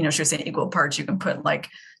 like, she was saying equal parts, you can put like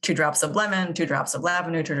 2 drops of lemon, 2 drops of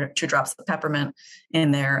lavender, 2 drops of peppermint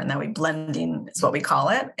in there. And that way blending is what we call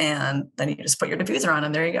it. And then you just put your diffuser on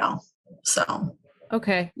and there you go. So.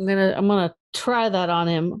 Okay. I'm going to try that on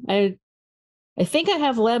him. I think I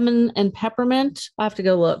have lemon and peppermint. I'll have to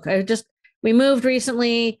go look. We moved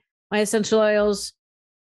recently. My essential oils,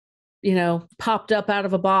 popped up out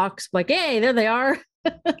of a box. Like, hey, there they are.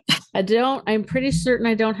 I'm pretty certain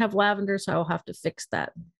I don't have lavender, so I'll have to fix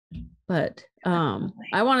that. But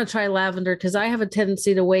I want to try lavender because I have a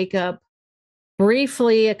tendency to wake up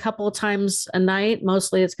briefly a couple of times a night.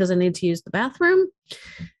 Mostly it's because I need to use the bathroom.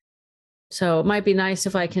 So it might be nice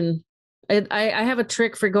if I can. I have a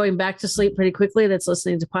trick for going back to sleep pretty quickly. That's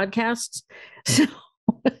listening to podcasts. So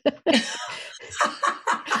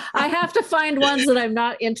I have to find ones that I'm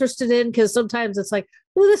not interested in, because sometimes it's like,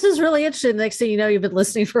 well, this is really interesting. Next thing you know, you've been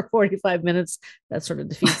listening for 45 minutes. That sort of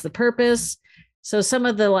defeats the purpose. So some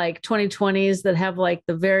of the like 2020s that have like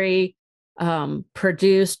the very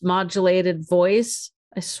produced modulated voice,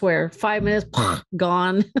 I swear, 5 minutes,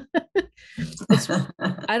 gone.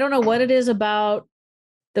 I don't know what it is about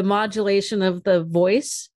the modulation of the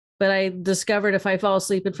voice, but I discovered if I fall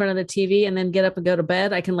asleep in front of the TV and then get up and go to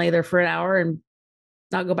bed, I can lay there for an hour and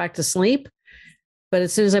not go back to sleep. But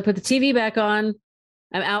as soon as I put the TV back on,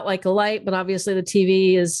 I'm out like a light. But obviously the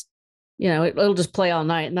TV is, it'll just play all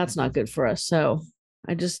night, and that's not good for us. So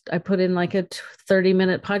I put in like a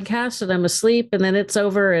 30-minute podcast and I'm asleep, and then it's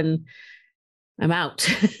over and I'm out.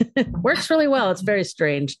 Works really well. It's very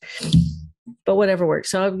strange, but whatever works.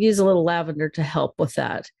 So I'll use a little lavender to help with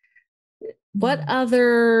that. What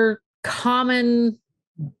other common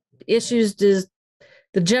issues does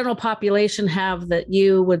the general population have that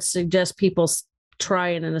you would suggest people try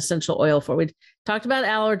in an essential oil for? We talked about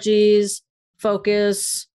allergies,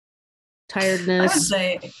 focus, tiredness. I would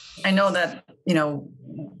say, I know that,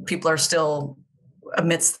 people are still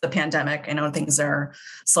amidst the pandemic. I know things are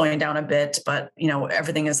slowing down a bit, but,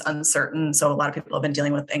 everything is uncertain. So a lot of people have been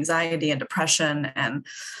dealing with anxiety and depression and,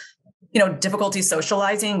 difficulty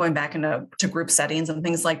socializing, going back into group settings and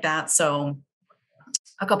things like that. So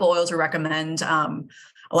a couple oils we recommend.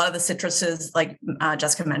 A lot of the citruses, like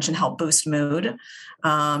Jessica mentioned, help boost mood.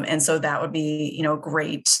 And so that would be,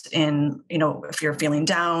 great in, if you're feeling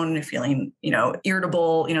down, you're feeling,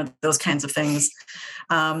 irritable, those kinds of things.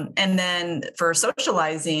 And then for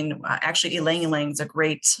socializing, actually ylang ylang is a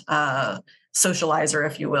great socializer,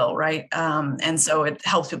 if you will, right? And so it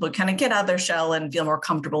helps people kind of get out of their shell and feel more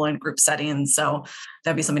comfortable in group settings. So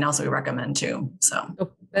that'd be something else that we recommend too.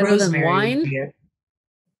 So better than wine.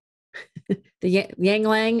 The Yang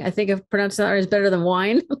Lang, I think I've pronounced that right, is better than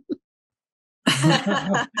wine.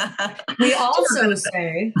 We also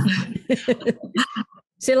say.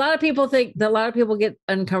 See, a lot of people think that a lot of people get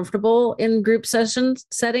uncomfortable in group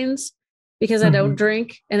settings because I don't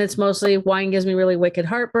drink, and it's mostly wine gives me really wicked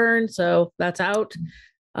heartburn, so that's out.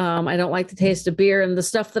 I don't like the taste of beer, and the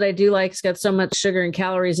stuff that I do like has got so much sugar and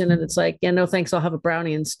calories in it. It's like, yeah, no thanks, I'll have a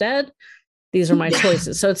brownie instead. These are my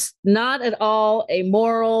choices. So it's not at all a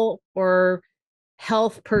moral or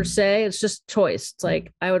health per se. It's just choice. It's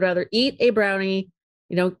like, I would rather eat a brownie,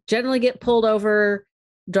 generally get pulled over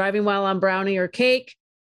driving while on brownie or cake.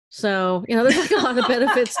 So, there's like a lot of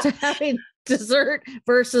benefits to having dessert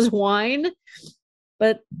versus wine,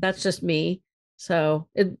 but that's just me. So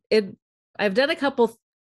I've done a couple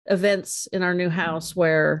events in our new house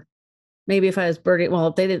where maybe if I was birding,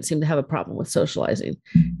 well, they didn't seem to have a problem with socializing,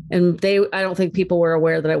 and I don't think people were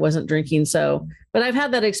aware that I wasn't drinking. So, but I've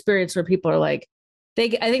had that experience where people are like, I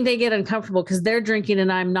think they get uncomfortable because they're drinking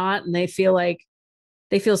and I'm not, and they feel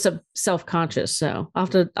self-conscious. So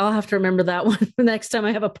I'll have to remember that one the next time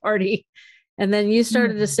I have a party. And then you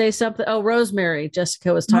started to say something. Oh, rosemary.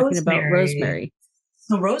 Jessica was talking about rosemary.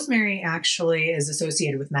 So rosemary actually is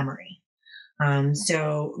associated with memory.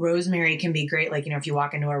 So rosemary can be great. Like, if you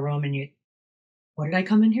walk into a room and what did I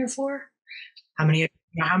come in here for? How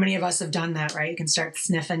many of us have done that, right? You can start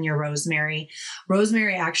sniffing your rosemary.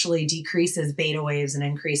 Rosemary actually decreases beta waves and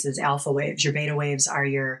increases alpha waves. Your beta waves are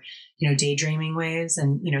your, daydreaming waves.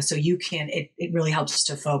 And, so it really helps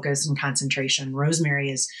to focus and concentration. Rosemary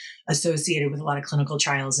is associated with a lot of clinical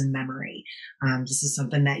trials in memory. This is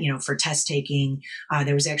something that, for test taking,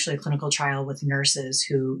 there was actually a clinical trial with nurses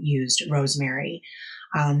who used rosemary.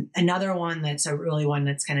 Another one that's one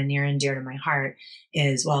that's kind of near and dear to my heart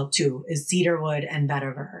is cedarwood and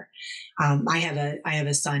vetiver. I have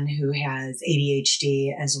a son who has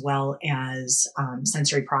ADHD as well as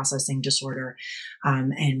sensory processing disorder,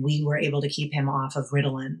 and we were able to keep him off of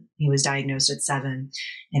Ritalin. He was diagnosed at 7,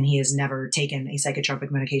 and he has never taken a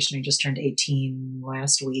psychotropic medication. He just turned 18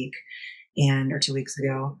 last week. Or 2 weeks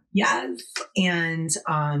ago. Yes. And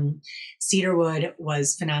cedarwood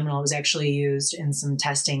was phenomenal. It was actually used in some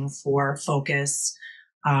testing for focus.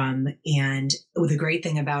 And the great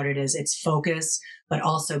thing about it is it's focus, but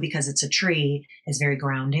also because it's a tree, it's very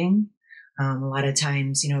grounding. A lot of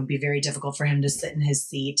times, it'd be very difficult for him to sit in his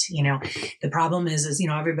seat. The problem is,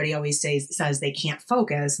 everybody always says they can't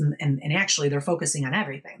focus, and actually they're focusing on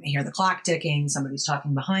everything. They hear the clock ticking, somebody's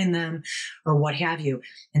talking behind them, or what have you.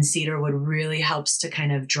 And cedarwood really helps to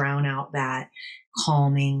kind of drown out that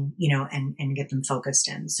calming, and get them focused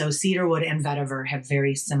in. So cedarwood and vetiver have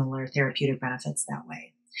very similar therapeutic benefits that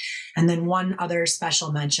way. And then one other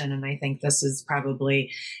special mention, and I think this is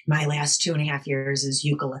probably my last 2.5 years, is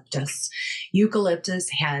eucalyptus. Eucalyptus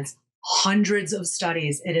has hundreds of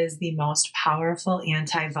studies. It is the most powerful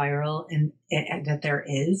antiviral that there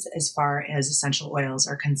is as far as essential oils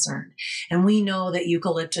are concerned. And we know that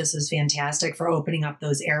eucalyptus is fantastic for opening up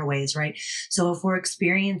those airways, right? So if we're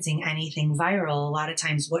experiencing anything viral, a lot of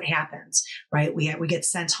times what happens, right? We get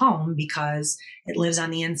sent home because it lives on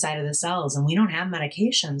the inside of the cells, and we don't have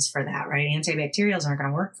medications for that, right? Antibacterials aren't going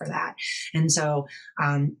to work for that. And so,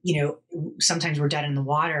 sometimes we're dead in the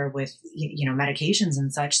water with, medications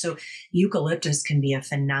and such. So eucalyptus can be a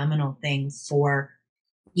phenomenal thing for,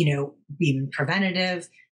 being preventative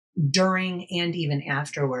during and even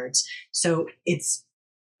afterwards. So it's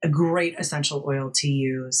a great essential oil to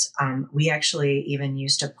use. We actually even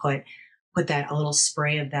used to put that, a little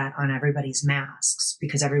spray of that on everybody's masks,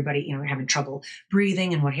 because everybody, having trouble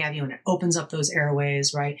breathing and what have you, and it opens up those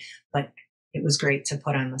airways, right? But it was great to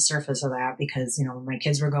put on the surface of that because, when my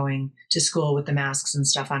kids were going to school with the masks and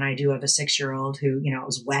stuff on, I do have a 6-year-old who,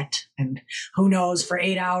 was wet and who knows, for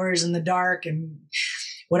 8 hours in the dark and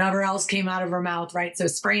whatever else came out of her mouth, right? So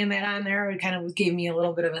spraying that on there, it kind of gave me a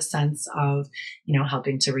little bit of a sense of,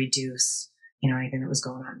 helping to reduce, anything that was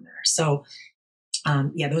going on there. So,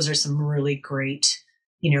 those are some really great,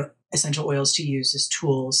 essential oils to use as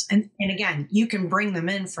tools. And again, you can bring them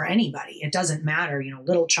in for anybody. It doesn't matter,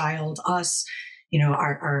 little child, us,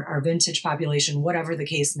 our vintage population, whatever the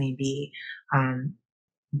case may be.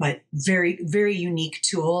 but very, very unique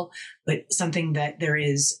tool, but something that there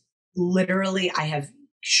is literally, I have,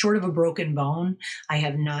 short of a broken bone, I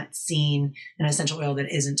have not seen an essential oil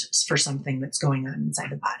that isn't for something that's going on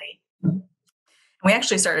inside the body. We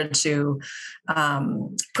actually started to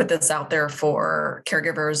put this out there for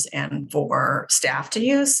caregivers and for staff to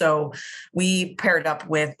use. So we paired up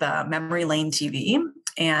with Memory Lane TV.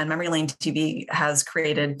 And Memory Lane TV has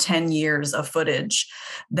created 10 years of footage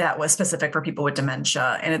that was specific for people with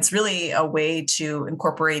dementia. And it's really a way to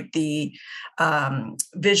incorporate the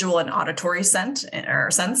visual and auditory sense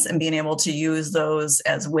and being able to use those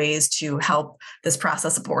as ways to help this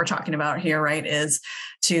process of what we're talking about here, right, is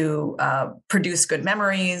to produce good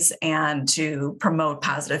memories and to promote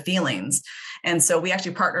positive feelings. And so we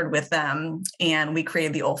actually partnered with them and we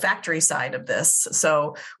created the olfactory side of this.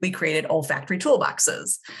 So we created olfactory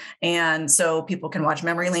toolboxes. And so people can watch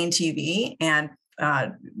Memory Lane TV and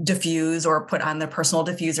diffuse or put on their personal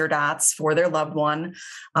diffuser dots for their loved one,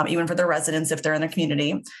 even for their residents if they're in the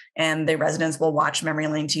community. And the residents will watch Memory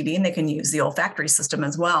Lane TV and they can use the olfactory system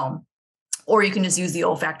as well. Or you can just use the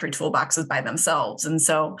olfactory toolboxes by themselves. And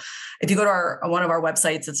so if you go to one of our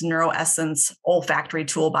websites, it's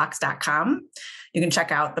neuroessenceolfactorytoolbox.com. You can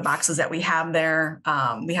check out the boxes that we have there.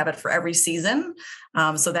 We have it for every season.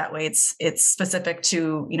 So that way it's specific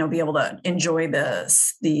to, be able to enjoy the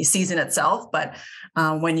season itself. But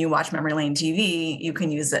when you watch Memory Lane TV, you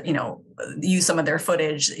can use it, use some of their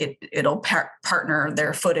footage. It'll partner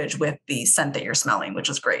their footage with the scent that you're smelling, which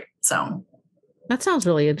is great. So that sounds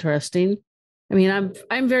really interesting. I mean,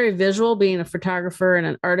 I'm very visual, being a photographer and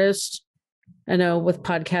an artist. I know with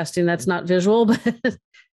podcasting, that's not visual, but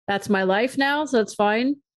that's my life now. So it's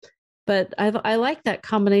fine. But I like that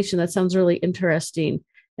combination. That sounds really interesting.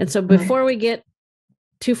 And so before we get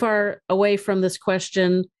too far away from this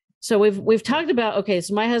question, so we've talked about, okay,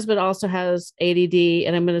 so my husband also has ADD,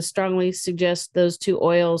 and I'm going to strongly suggest those two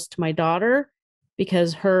oils to my daughter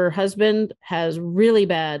because her husband has really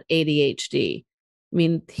bad ADHD. I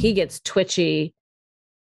mean, he gets twitchy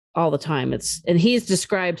all the time. And he's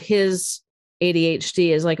described his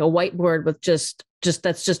ADHD as like a whiteboard with just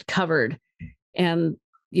that's just covered. And,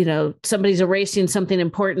 somebody's erasing something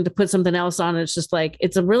important to put something else on. It's just like,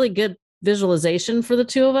 it's a really good visualization for the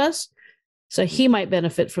two of us. So he might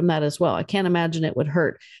benefit from that as well. I can't imagine it would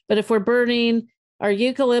hurt. But if we're burning our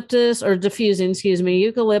eucalyptus or diffusing,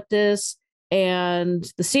 eucalyptus and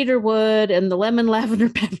the cedar wood and the lemon lavender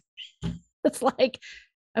pepper, it's like,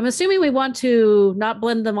 I'm assuming we want to not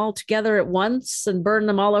blend them all together at once and burn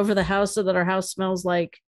them all over the house so that our house smells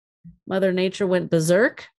like Mother Nature went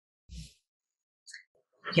berserk.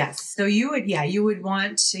 Yes. So you would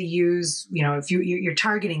want to use, if you're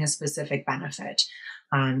targeting a specific benefit,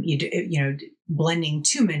 blending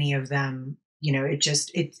too many of them,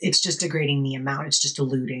 it's just degrading the amount. It's just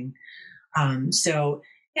diluting. So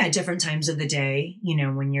yeah, different times of the day,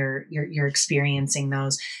 when you're experiencing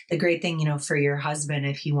those. The great thing, for your husband,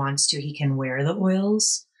 if he wants to, he can wear the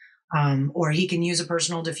oils, or he can use a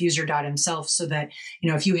personal diffuser dot himself so that,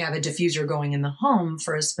 if you have a diffuser going in the home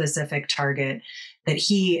for a specific target, that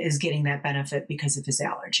he is getting that benefit because of his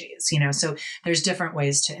allergies, so there's different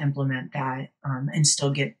ways to implement that, and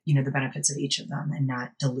still get, the benefits of each of them and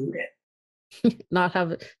not dilute it.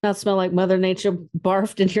 Not smell like Mother Nature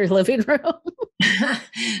barfed in your living room.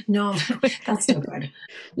 No, that's no good.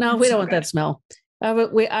 No, we don't want that smell.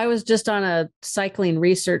 I was just on a cycling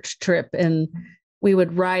research trip and we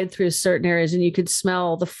would ride through certain areas and you could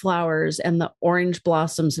smell the flowers and the orange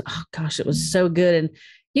blossoms. Oh gosh, it was so good. And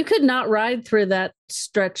you could not ride through that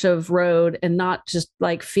stretch of road and not just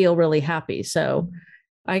like feel really happy. So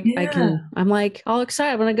I'm like all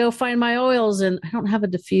excited. I'm going to go find my oils and I don't have a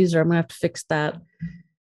diffuser. I'm going to have to fix that.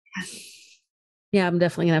 Yeah, I'm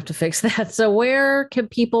definitely going to have to fix that. So where can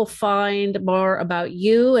people find more about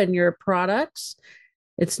you and your products?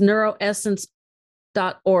 It's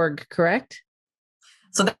neuroessence.org, correct?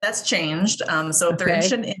 So that's changed. So if they're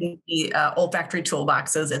interested in the olfactory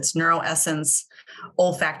toolboxes, it's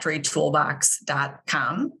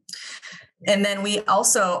neuroessenceolfactorytoolbox.com. And then we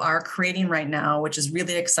also are creating right now, which is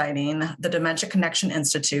really exciting, the Dementia Connection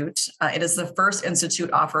Institute. It is the first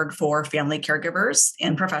institute offered for family caregivers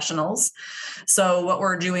and professionals. So what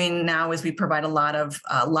we're doing now is we provide a lot of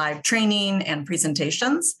live training and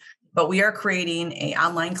presentations, but we are creating an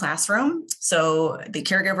online classroom. So the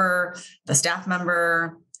caregiver, the staff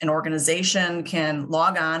member, an organization can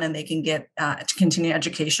log on and they can get continuing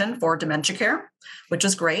education for dementia care, which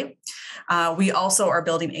is great. We also are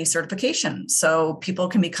building a certification. So people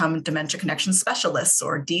can become Dementia Connection Specialists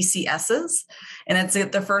or DCSs. And it's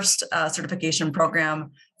the first certification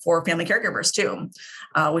program for family caregivers too,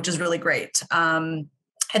 which is really great.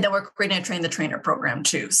 And then we're creating a train the trainer program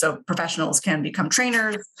too. So professionals can become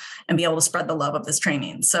trainers and be able to spread the love of this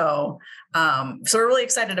training. So, so we're really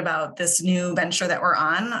excited about this new venture that we're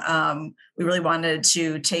on. We really wanted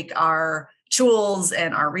to take our tools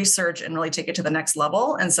and our research and really take it to the next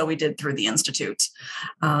level. And so we did through the Institute.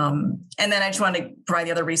 And then I just wanted to provide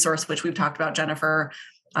the other resource, which we've talked about, Jennifer.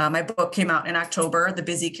 My book came out in October, The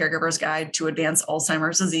Busy Caregivers Guide to Advanced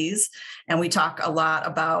Alzheimer's Disease. And we talk a lot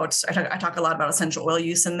about, I talk a lot about essential oil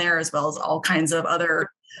use in there, as well as all kinds of other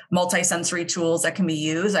multisensory tools that can be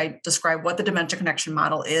used. I describe what the dementia connection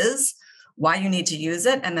model is, why you need to use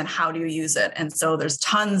it, and then how do you use it. And so there's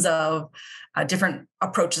tons of different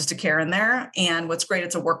approaches to care in there. And what's great,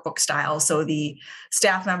 it's a workbook style. So the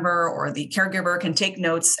staff member or the caregiver can take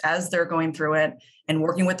notes as they're going through it and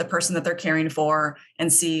working with the person that they're caring for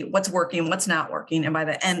and see what's working, what's not working. And by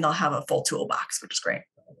the end, they'll have a full toolbox, which is great.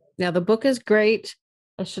 Now, the book is great.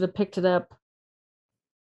 I should have picked it up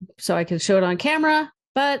so I could show it on camera,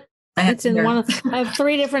 but it's in one of, I have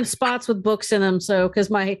 3 different spots with books in them. So, because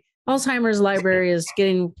my Alzheimer's library is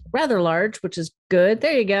getting rather large, which is good.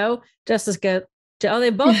 There you go. Justice got, oh,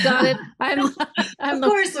 they both got it. I'm the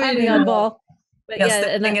oddball. But yes, yeah,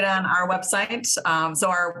 they're putting it on our website. So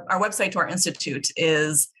our website to our institute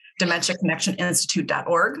is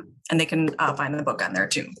dementiaconnectioninstitute.org, and they can find the book on there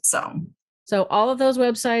too. So all of those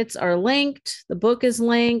websites are linked. The book is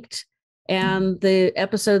linked, and the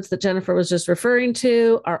episodes that Jennifer was just referring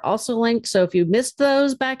to are also linked. So if you missed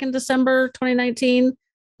those back in December 2019,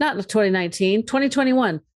 not 2019,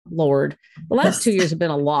 2021, Lord, the last 2 years have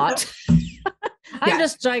been a lot. I'm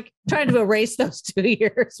just like trying to erase those 2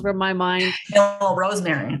 years from my mind. Oh,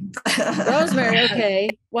 Rosemary. Rosemary. Okay.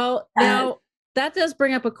 Well, now that does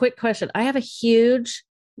bring up a quick question. I have a huge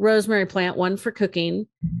rosemary plant, one for cooking.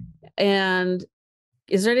 And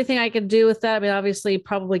is there anything I could do with that? I mean, obviously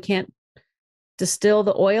probably can't distill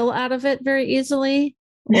the oil out of it very easily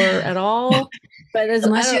or at all. But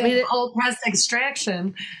unless you have cold press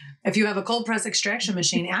extraction. If you have a cold press extraction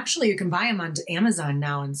machine, actually you can buy them on Amazon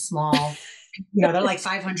now in small. They're like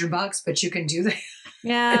 $500, but you can do that.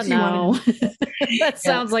 Yeah, no, that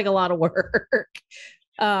sounds like a lot of work.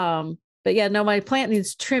 But yeah, no, my plant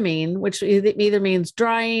needs trimming, which either means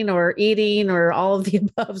drying or eating or all of the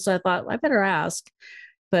above. So I thought I better ask.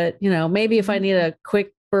 But maybe if I need a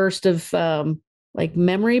quick burst of like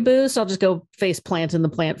memory boost, I'll just go face plant in the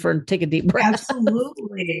plant and take a deep breath.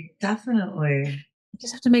 Absolutely, definitely. I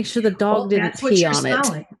just have to make sure the dog didn't pee on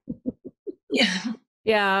it. Yeah.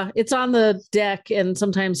 Yeah, it's on the deck, and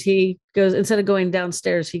sometimes he goes, instead of going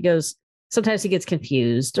downstairs, he goes, sometimes he gets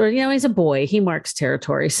confused, or, he's a boy, he marks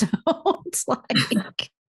territory. So it's like,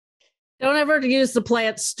 don't ever use the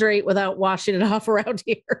plant straight without washing it off around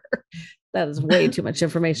here. That is way too much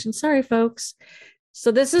information. Sorry, folks.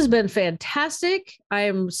 So this has been fantastic. I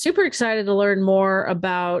am super excited to learn more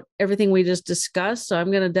about everything we just discussed. So I'm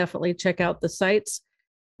going to definitely check out the sites.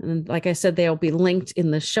 And like I said, they'll be linked in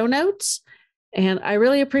the show notes. And I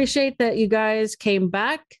really appreciate that you guys came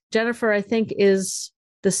back. Jennifer, I think, is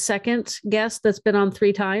the second guest that's been on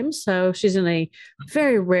 3 times. So she's in a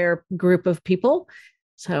very rare group of people.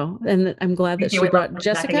 So, and I'm glad that she brought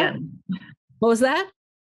Jessica. What was that?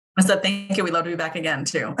 I said, thank you. We'd love to be back again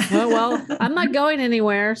too. well, I'm not going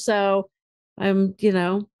anywhere. So I'm,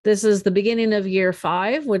 this is the beginning of year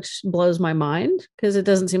 5, which blows my mind because it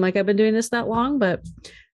doesn't seem like I've been doing this that long. But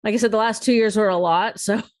like I said, the last 2 years were a lot.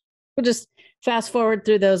 So we'll just fast forward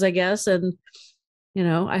through those, I guess. And,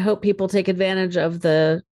 I hope people take advantage of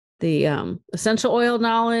the essential oil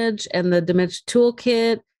knowledge and the dementia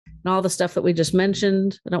toolkit and all the stuff that we just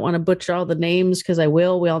mentioned. I don't want to butcher all the names because I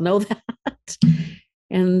will. We all know that.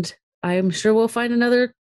 And I'm sure we'll find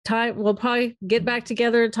another time. We'll probably get back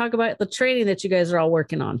together and talk about the training that you guys are all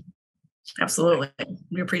working on. Absolutely.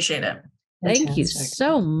 We appreciate it. Thank you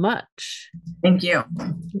so much. Thank you.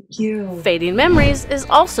 Thank you. Fading Memories is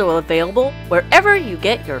also available wherever you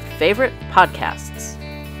get your favorite podcasts.